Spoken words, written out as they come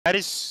That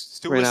is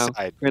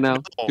suicide. Right now.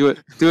 No. Do it.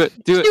 Do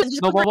it. Do it.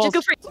 Just No go for it, balls.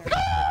 just go for it.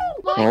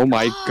 Oh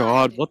my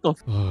god. What the?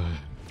 Oh,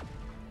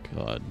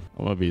 God,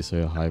 I'm gonna be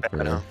so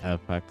hyper at the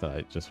fact that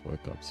I just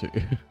woke up too.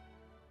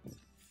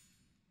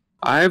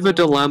 I have a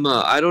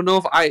dilemma. I don't know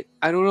if I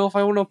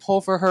want to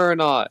pull for her or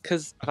not,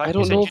 cause I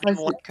don't know if I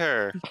like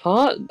her.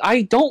 Huh?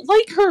 I don't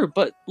like her,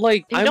 but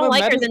like If you don't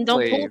like her, then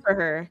don't pull for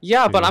her.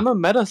 Yeah, but I'm a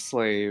meta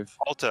slave.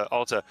 Alta.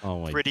 Oh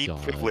my Pretty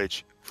God.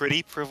 privilege.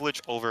 Pretty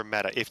privilege over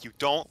meta. If you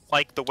don't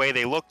like the way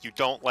they look, you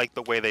don't like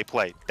the way they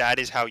play. That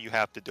is how you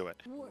have to do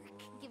it.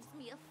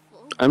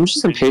 I'm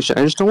just impatient.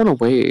 I just don't want to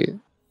wait.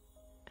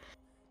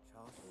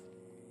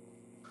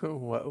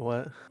 What?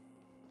 Well,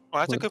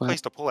 that's a good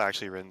place to pull,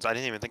 actually, Rins. I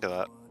didn't even think of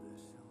that.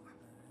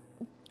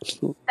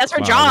 That's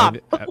her job.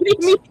 What do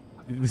you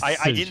mean?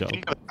 I didn't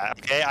think of that,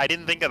 okay? I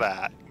didn't think of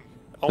that.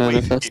 Oh,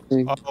 wait.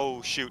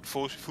 Oh, shoot.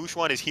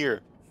 XUAN is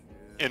here.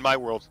 In my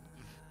world.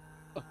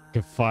 I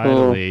can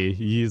finally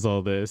use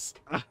all this.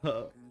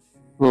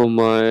 Oh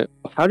my.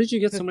 How did you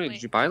get so many?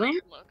 Did you buy them?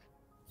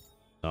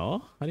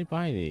 No? How do you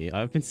buy any?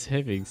 I've been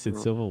saving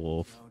since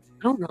Silverwolf.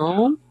 I don't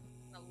know.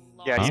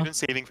 Yeah, he's been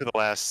saving for the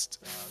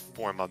last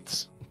 4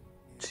 months.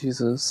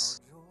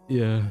 Jesus.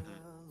 Yeah.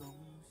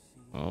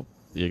 Oh,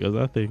 here goes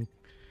that thing.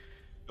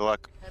 Good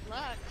luck. Good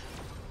luck.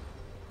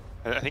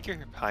 I think you're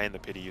high in the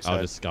pity, you said.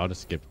 I'll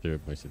just skip through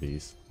most of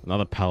these.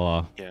 Another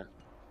Pella. Yeah.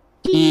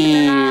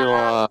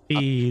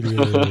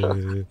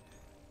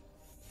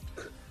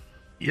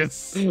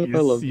 Yes. I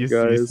love you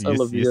guys. I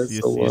love you guys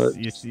so much.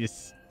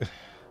 Yes.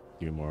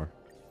 Give me more.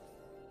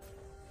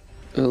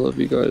 I love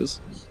you guys.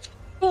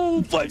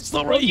 Oh,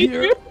 5-star right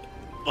here.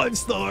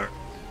 5-star.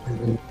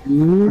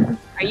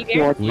 Are you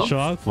here? Full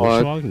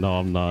shrug? No,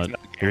 I'm not.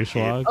 Full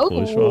shrug?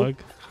 Full shrug?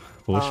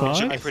 Full It should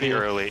shrug? be pretty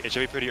early. It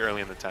should be pretty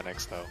early in the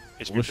 10x, though.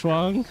 It should Full be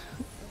shrug?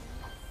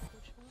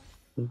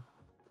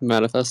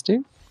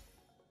 Manifesting?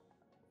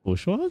 Full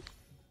shrug?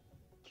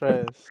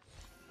 Tres.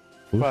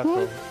 Full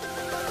Cuatro.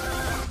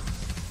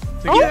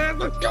 shrug? Yeah,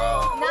 let's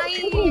go!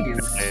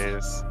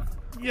 Nice.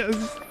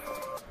 Yes.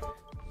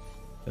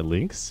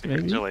 Links, maybe?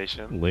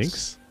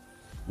 Congratulations.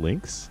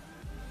 Links.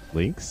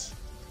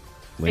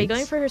 Are you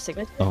going for her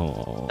signature?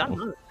 Oh.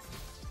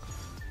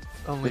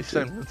 Only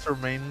silence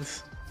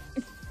remains.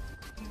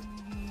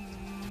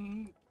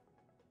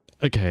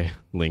 Okay,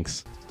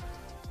 links.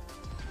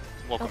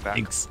 Welcome back.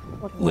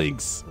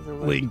 Links.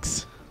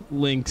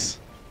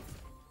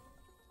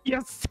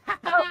 Yes.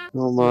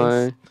 Oh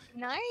my.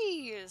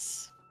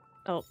 Nice.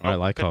 Oh. I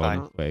like goodbye.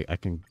 how wait, I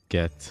can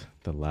get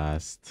the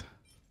last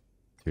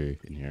 2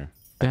 in here.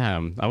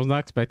 Damn, I was not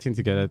expecting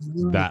to get it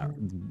that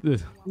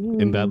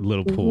in that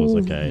little pools.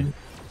 Okay.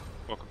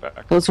 Welcome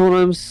back. That's what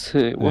I'm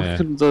saying. Why Yeah.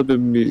 couldn't that have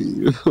been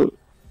me?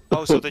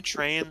 Oh, so the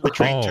train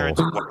turns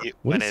white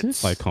when What is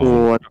it's... this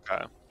icon? What?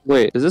 Okay.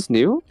 Wait, is this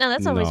new? No,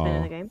 that's always been in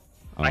No. the game.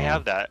 I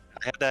have that.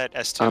 I have that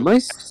S2. Am I?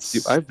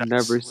 I've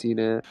never seen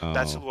it.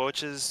 That's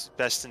Roach's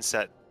best in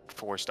set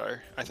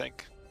 4-star, I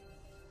think.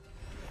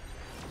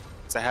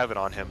 So I have it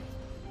on him.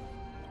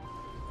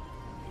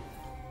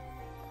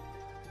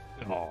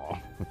 Oh,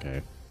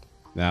 okay.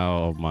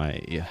 Now my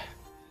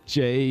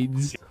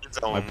Jades.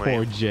 My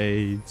poor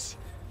Jades.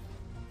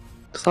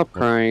 Stop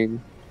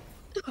crying.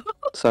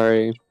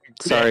 Sorry.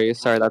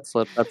 That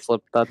slipped.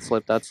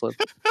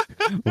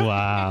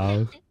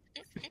 Wow.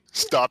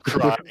 Stop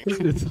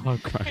crying.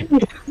 Stop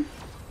crying.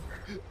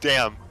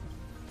 Damn.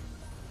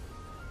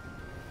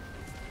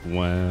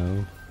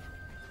 Wow.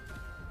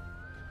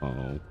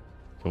 Oh.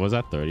 So was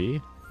that 30?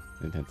 I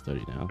think that's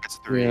 30 now. It's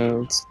 3.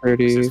 Yeah, it's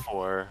 30. This is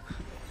 4.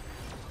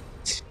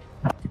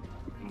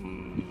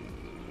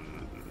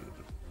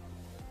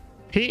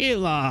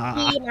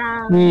 Hila!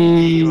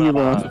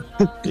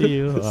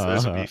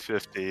 This would be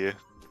 50.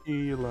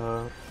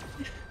 Hila.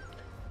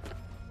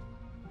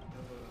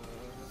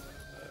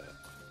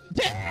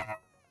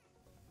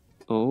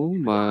 Oh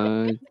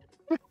my.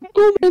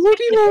 Oh my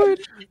lordy lord.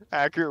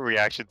 Accurate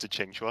reaction to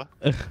Chingchua.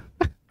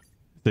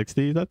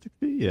 60? Is that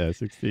 60? Yeah,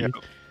 60. Yeah.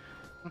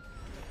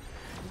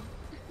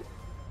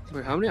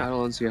 Wait, how many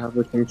Eidolons do you have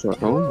for Chingchua?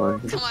 Oh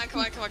my. Come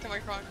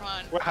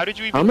on. Well, how did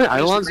you even... How many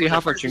Eidolons do you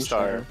have for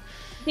Chingchua?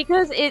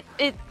 Because it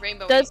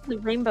Rainbow. does the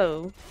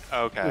rainbow.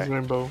 Okay. There's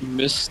rainbow.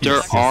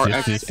 Mr.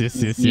 RX.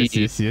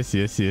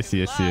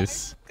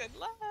 Yes. Good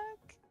luck.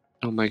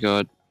 Oh my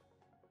god.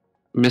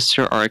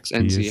 Mr.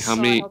 Rxnz, Yes. how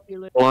many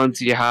Eidolons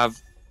do you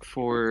have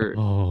for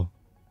Oh.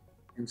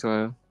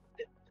 Chingchua?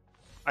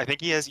 I think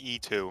he has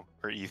E2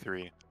 or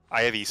E3.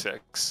 I have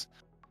E6.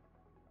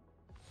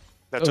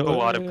 That took a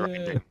lot of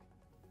grinding.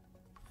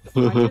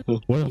 What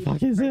the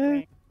fuck is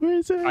it? Where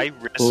is it? I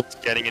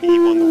risked getting an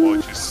E1 the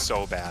watch was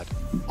so bad.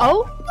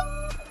 Oh,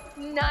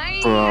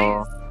 Nice.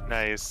 Bro.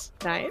 Nice.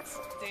 nice.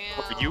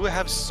 Damn. You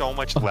have so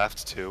much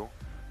left too.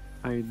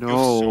 I You have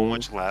know. so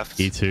much left.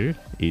 E2?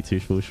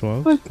 E2 full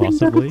schwung?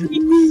 Possibly?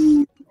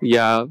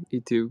 Yeah,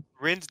 E2.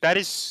 Rins, that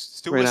is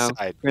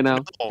suicide. Right now.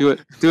 No. Do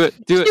it. Do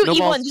it. Do No E1.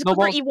 balls. Just No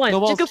go for balls. E1. No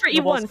balls. Just go for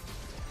No balls. E1.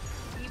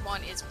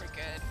 E1 is pretty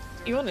good.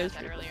 E1 I is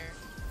got that pretty earlier.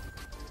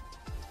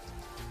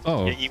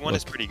 Oh. Yeah, E1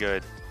 is pretty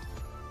good.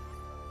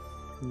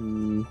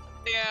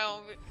 Yeah,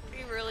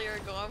 we really are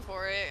going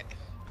for it.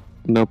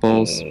 No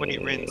balls.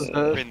 Wait, Rins,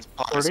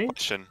 pause 40?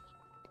 question.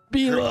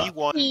 Bila. Her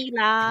E1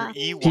 Pila.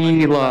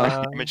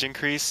 Pila. damage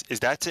increase, is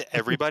that to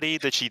everybody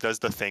that she does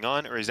the thing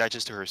on, or is that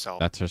just to herself?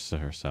 That's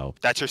herself.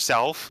 That's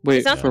herself? Wait,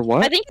 It's not- for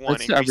what? I think One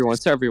That's to everyone.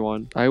 It's to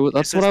everyone.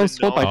 That's says what I the was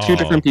told by no- two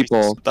different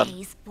people. That-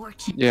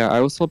 Yeah, I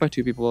was told by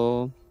two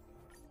people.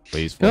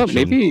 Please, No, fortune.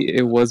 maybe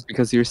it was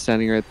because you were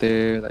standing right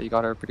there that you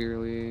got her pretty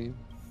early,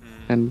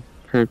 Hmm. and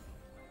her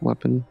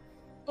weapon.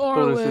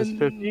 What is this,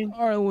 15?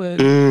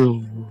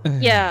 Ew.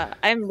 Yeah,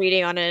 I'm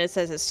reading on it. It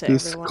says it's to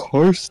everyone.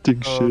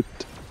 Disgusting Oh. shit.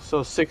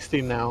 So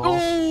 60 now.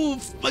 Oh,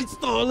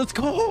 let's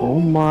go. Oh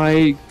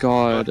my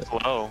god. It's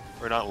low.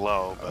 Or not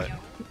low, but...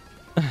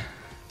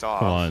 It's off.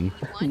 Come on.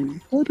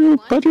 One.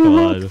 Better Come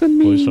luck on. than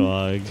me.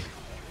 Bushwag.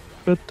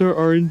 Better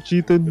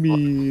RNG than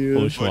me.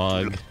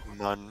 Bushwag.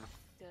 None.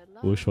 Good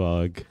luck.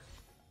 Bushwag.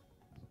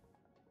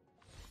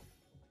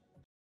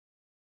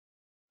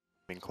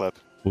 Clip.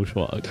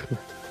 Bushwag.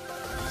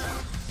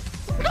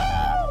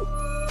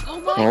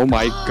 Oh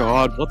my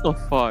god, what the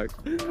fuck?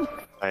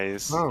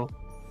 Nice. Oh.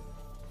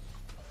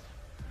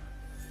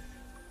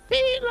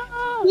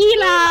 Pila.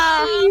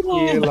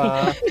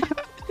 Gila.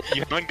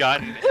 You haven't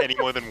gotten any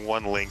more than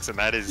one links, and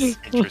that is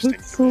interesting.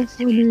 That's so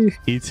funny.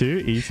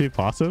 E2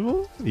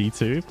 possible?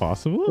 E2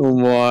 possible? Oh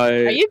my.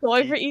 Are you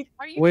going for E?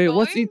 Are you Wait, going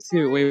what's for E2?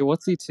 it? Wait,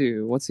 what's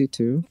E2? What's E2?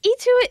 E2.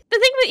 The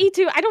thing with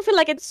E2, I don't feel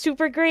like it's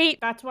super great.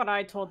 That's what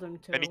I told him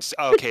to. And it's,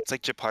 okay, it's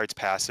like Japard's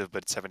passive,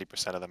 but it's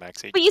 70% of the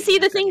max HP. But you see,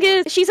 the thing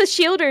is, she's a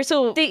shielder,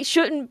 so they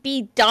shouldn't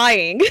be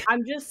dying.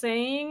 I'm just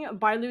saying,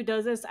 Bailu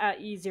does this at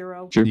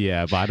E0.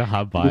 Yeah, but I don't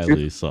have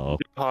Bailu, so.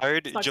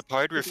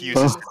 Japard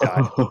refuses to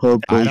die.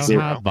 I don't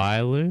have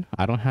Bailu.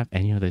 I don't have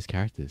any of those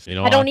characters. You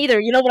know I don't what? either.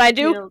 You know what I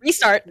do? Yeah.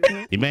 Restart.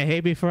 You may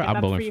hate me for it. I'm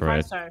That's going free for 5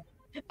 it. star.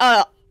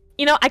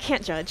 You know, I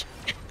can't judge.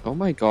 Oh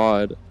my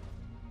god.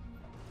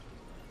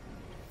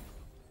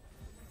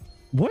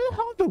 What the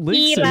hell are the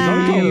links?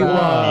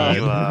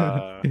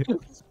 Gila. Gila.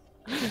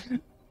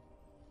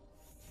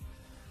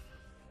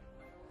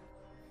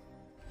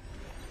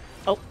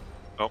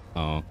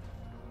 Oh.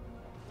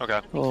 Okay.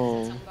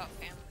 Oh. Something about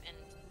fam and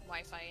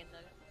Wi-Fi in the.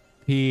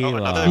 Pila.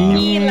 another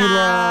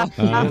Pila.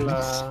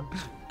 Gila.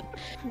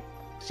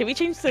 Should we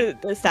change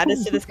the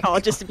status to this call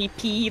just to be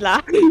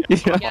Pila?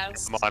 Yeah.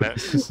 Yes. I'm on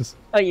it.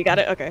 Oh, you got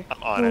it? Okay.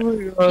 I'm on it.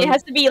 It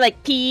has to be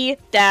like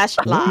P-la.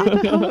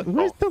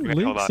 Where's the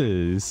Okay, hold on.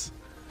 links?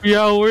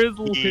 Yeah, where's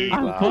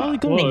Pila. I've only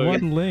got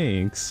Fuck. one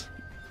links.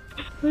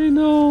 I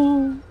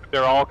know.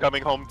 They're all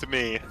coming home to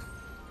me.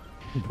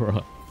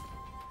 Bro.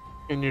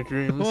 In your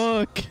dreams.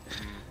 Fuck.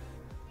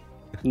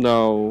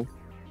 No.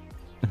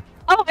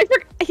 Oh, I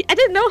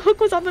didn't know Hook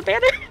was on the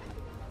banner.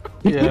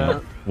 Yeah.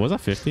 Was that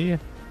 50?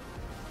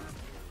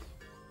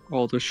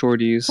 All the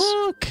shorties.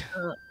 Fuck.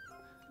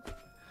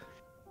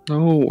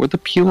 No, where the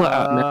Pila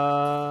at,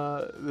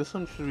 man? This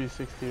one should be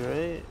 60,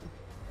 right?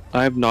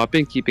 I have not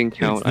been keeping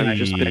count. I've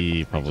just been.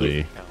 50,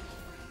 probably.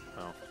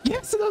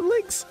 Yes, the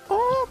links.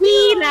 Oh,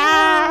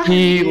 Pila.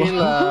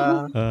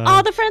 Pila.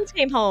 Oh, the friends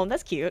came home.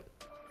 That's cute.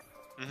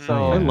 Mhm. So I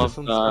Yeah. love this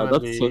one's that. gonna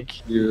That's be so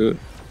cute.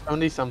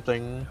 70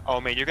 something. Oh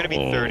man, you're gonna be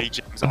Oh. 30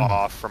 gems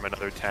off from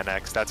another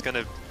 10x. That's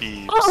gonna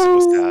be so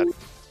Oh.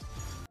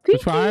 sad.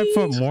 Try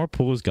for more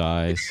pools,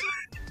 guys.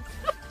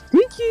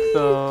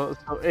 So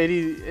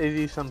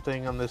 80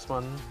 something on this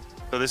one.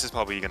 So this is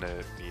probably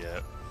gonna be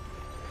it.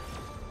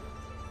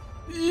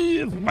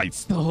 My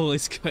soul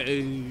is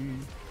crazy.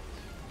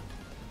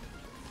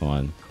 Come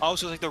on. Oh,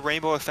 so it's like the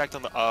rainbow effect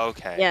on the. Oh,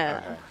 okay.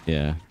 Yeah. Okay.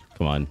 Yeah.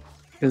 Come on.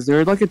 Is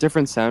there like a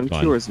different sound Go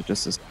cue, on. or is it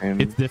just the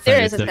same? It's different.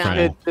 There It's is a sound.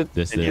 different.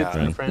 This is Yeah.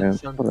 different. Different Yeah,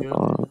 sound put it too.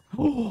 on.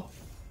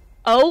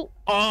 Oh.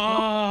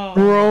 Oh.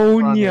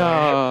 Bronya!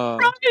 Yeah.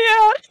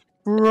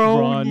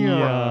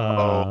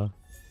 Bronya!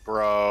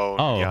 Bro.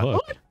 Oh, yeah.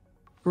 Hook.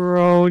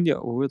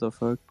 Bronya! Where the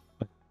fuck?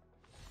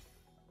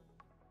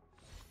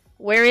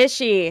 Where is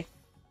she?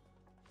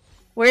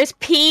 Where's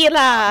Pila?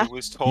 I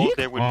was told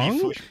there would be Yukong?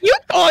 food.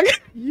 Yukong.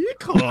 You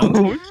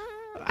can't.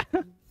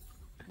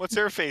 What's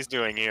her face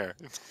doing here?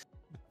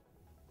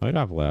 What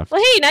have left?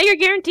 Well, hey, now you're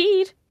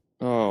guaranteed.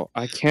 Oh,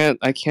 I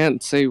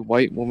can't say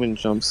white woman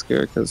jump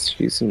scare because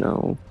she's, you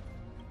know.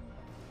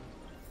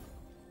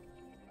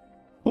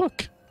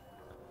 Look.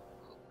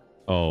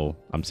 Oh,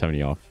 I'm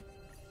 70 off.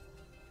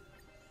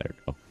 There we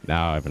go.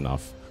 Now I have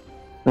enough.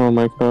 Oh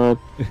my god.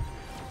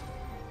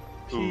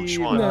 Foo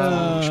Schwan.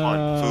 No. Foo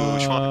Schwan. Foo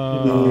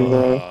Schwan.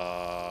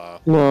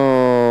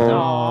 No.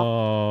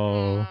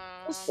 No.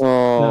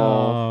 Oh.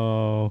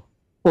 No.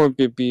 Poor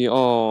baby.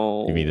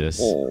 Oh. Give me this.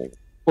 Oh.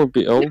 Poor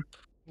baby. Oh.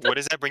 What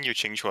does that bring your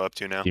Chingchua up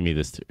to now? Give me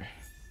this too.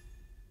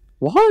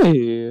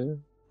 Why?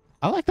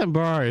 I like them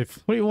both.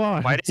 What do you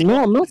want? Why does he No,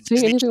 go I'm not Disney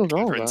saying anything Chicken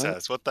wrong with that.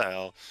 Princess? What the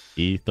hell?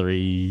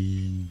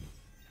 E3.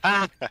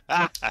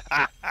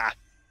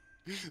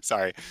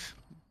 Sorry.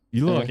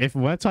 You look, if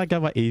once I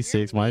get my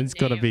E6, mine's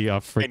gonna be a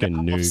freaking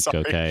I'm nuke, sorry.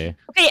 Okay,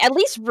 okay? at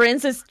least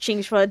Rinz's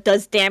Chingchua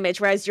does damage,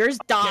 whereas yours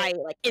die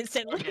like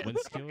instantly. When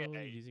skill,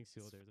 using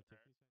skill, there's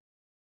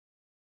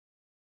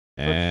a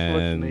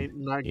Let's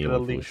and not get a Elo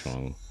link.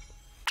 Fushong.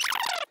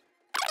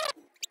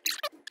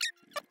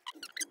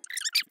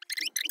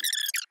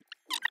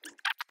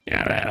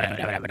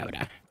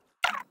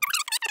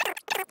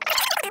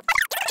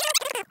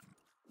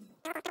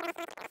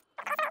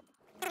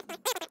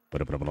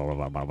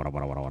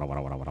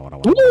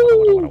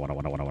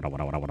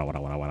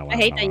 I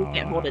hate that you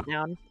can't hold it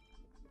down.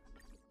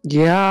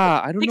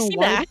 Yeah, I don't know Fixing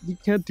why that. you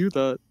can't do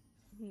that.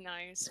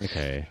 Nice.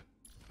 Okay.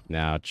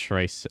 Now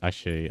Trace.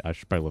 Actually, I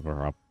should probably level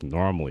her up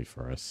normally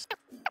first.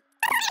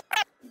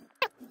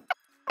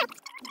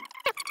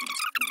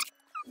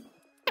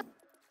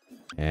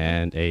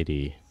 And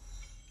 80.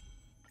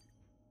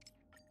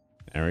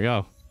 There we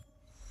go.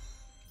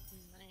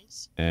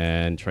 Nice.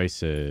 And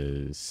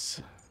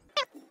Traces.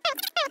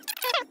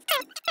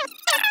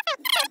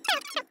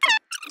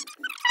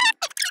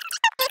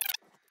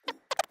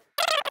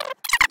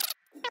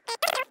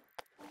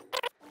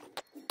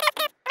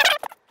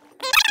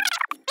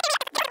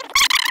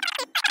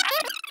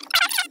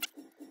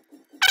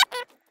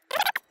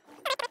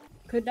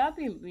 Could that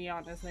be me,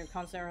 honestly? They're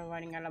constantly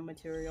running out of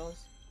materials.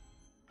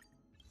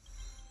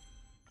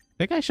 I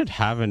think I should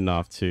have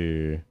enough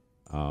to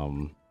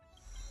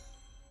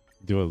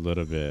do a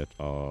little bit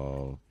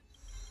of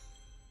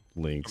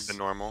links. The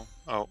normal.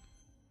 Oh.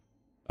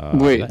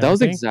 Wait, that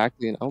was everything?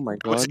 exactly. Oh my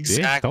What's god.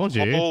 exact? told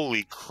you.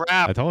 Holy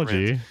crap! I told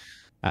Prince. you.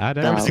 I had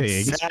That was everything.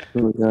 exact.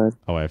 Oh my god.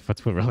 Oh wait,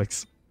 what's with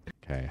relics?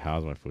 Okay,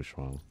 how's my food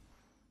strong?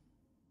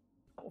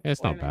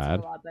 It's not Ornaments are bad.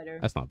 A lot better.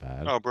 That's not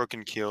bad. Oh,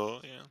 broken keel.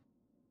 Yeah.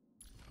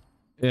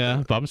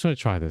 Yeah, but I'm just gonna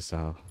try this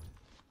out.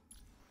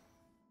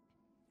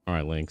 All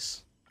right,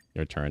 Lynx,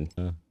 your turn.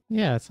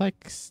 Yeah, it's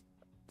like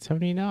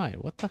 79.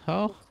 What the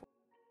hell?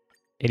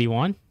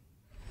 81.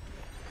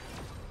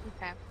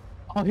 Okay.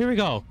 Oh, here we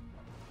go.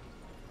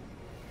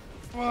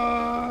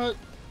 What?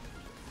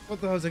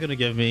 What the hell is it gonna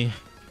give me?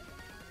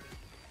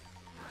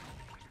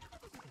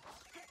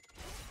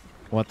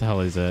 What the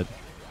hell is it?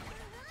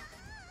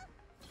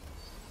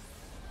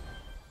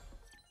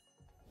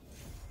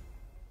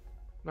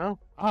 No.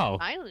 Oh,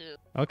 I lose.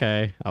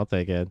 okay. I'll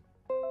take it.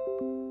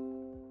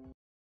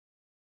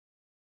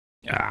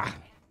 Ah.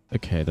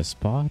 Okay, the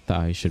spot that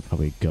I should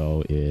probably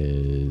go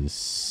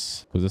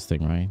is... Who's this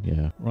thing, right?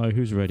 Yeah. Right,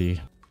 who's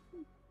ready?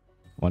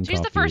 One She's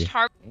copy. the first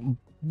harp.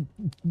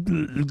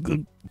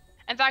 In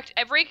fact,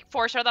 every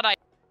 4-star that I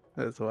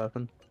That's a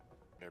weapon.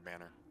 Their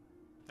banner.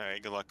 All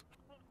right. Good luck.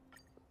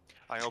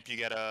 I hope you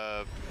get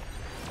a.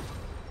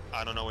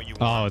 I don't know what you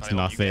want. Oh, it's I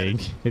hope you get nothing.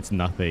 It's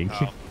nothing.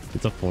 Oh.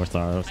 It's a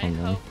 4-star or I something.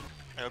 hope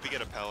I hope you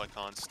get a Pella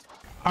const.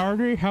 I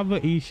already have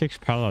an E6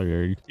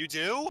 Paladin. You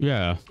do?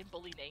 Yeah. can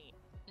bully Dane.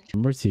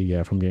 Remember to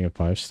get from getting a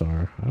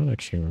 5-star? I don't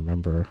actually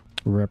remember.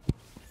 Rip.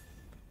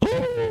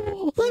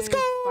 Oh, let's go!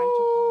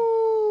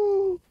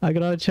 I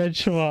got a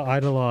Chenchua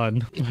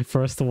Eidolon. My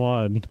first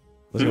one.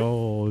 Let's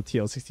go,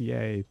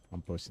 TL68.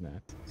 I'm posting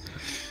that.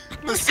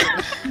 Listen.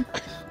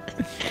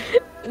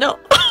 No.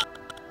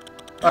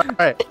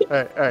 Alright.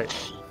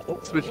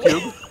 Switch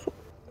cube.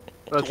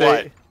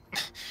 Rotate.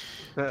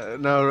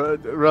 No,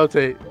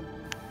 rotate.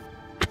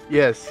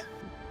 Yes.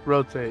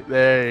 Rotate.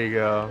 There you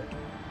go.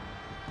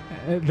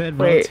 And then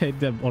Wait. rotate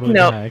them all the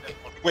No. back.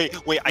 Wait.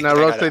 I Now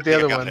got rotate it. the I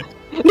other got one.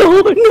 it. No,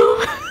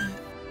 no.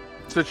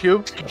 Switch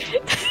cube. So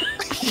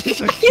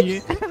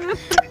cute.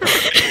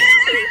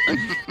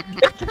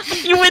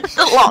 You went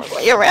the long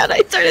way around.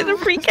 I started to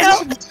freak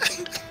out.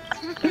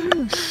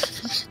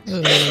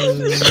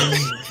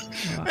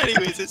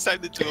 Anyways, it's time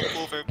to do a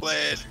full fair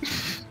plan.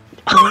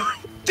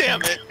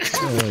 Damn it.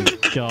 Oh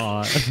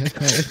god.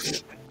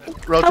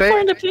 How far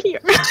in Rotate. the video?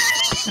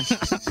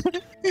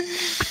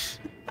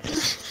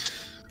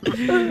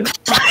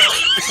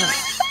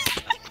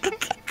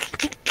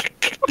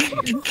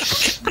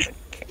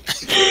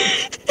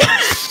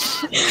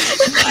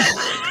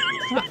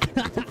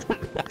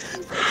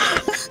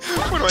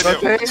 What do I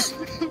do? Rotate.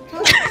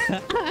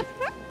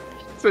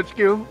 Switch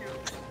cube.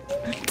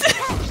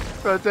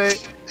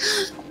 Rotate.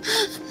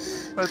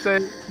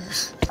 Rotate.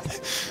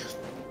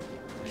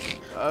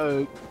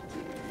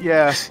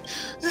 Yeah.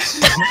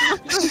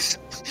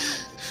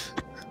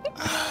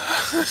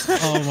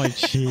 Oh my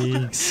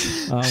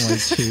cheeks. Oh my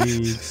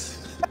cheeks.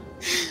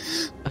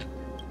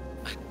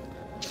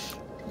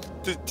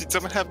 Did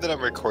someone have that on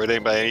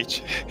recording by any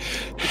chance?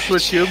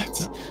 Switch cube.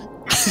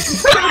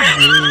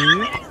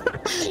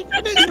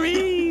 I didn't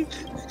breathe.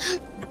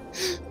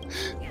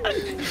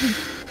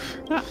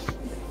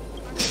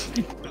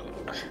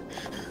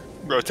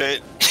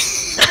 Rotate.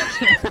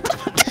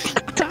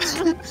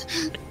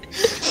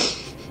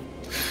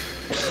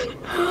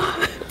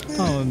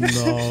 Oh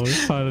no, we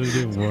found a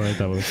new word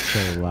that was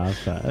so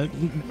laugh at.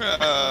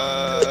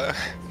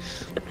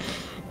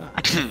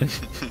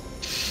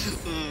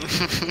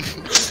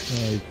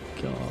 Oh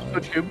god.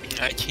 Switch cube.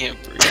 I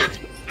can't breathe.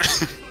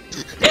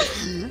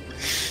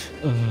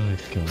 Oh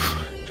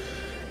god.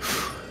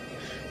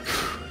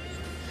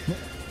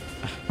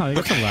 I think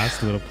it's the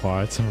last little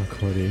parts I'm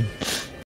recording.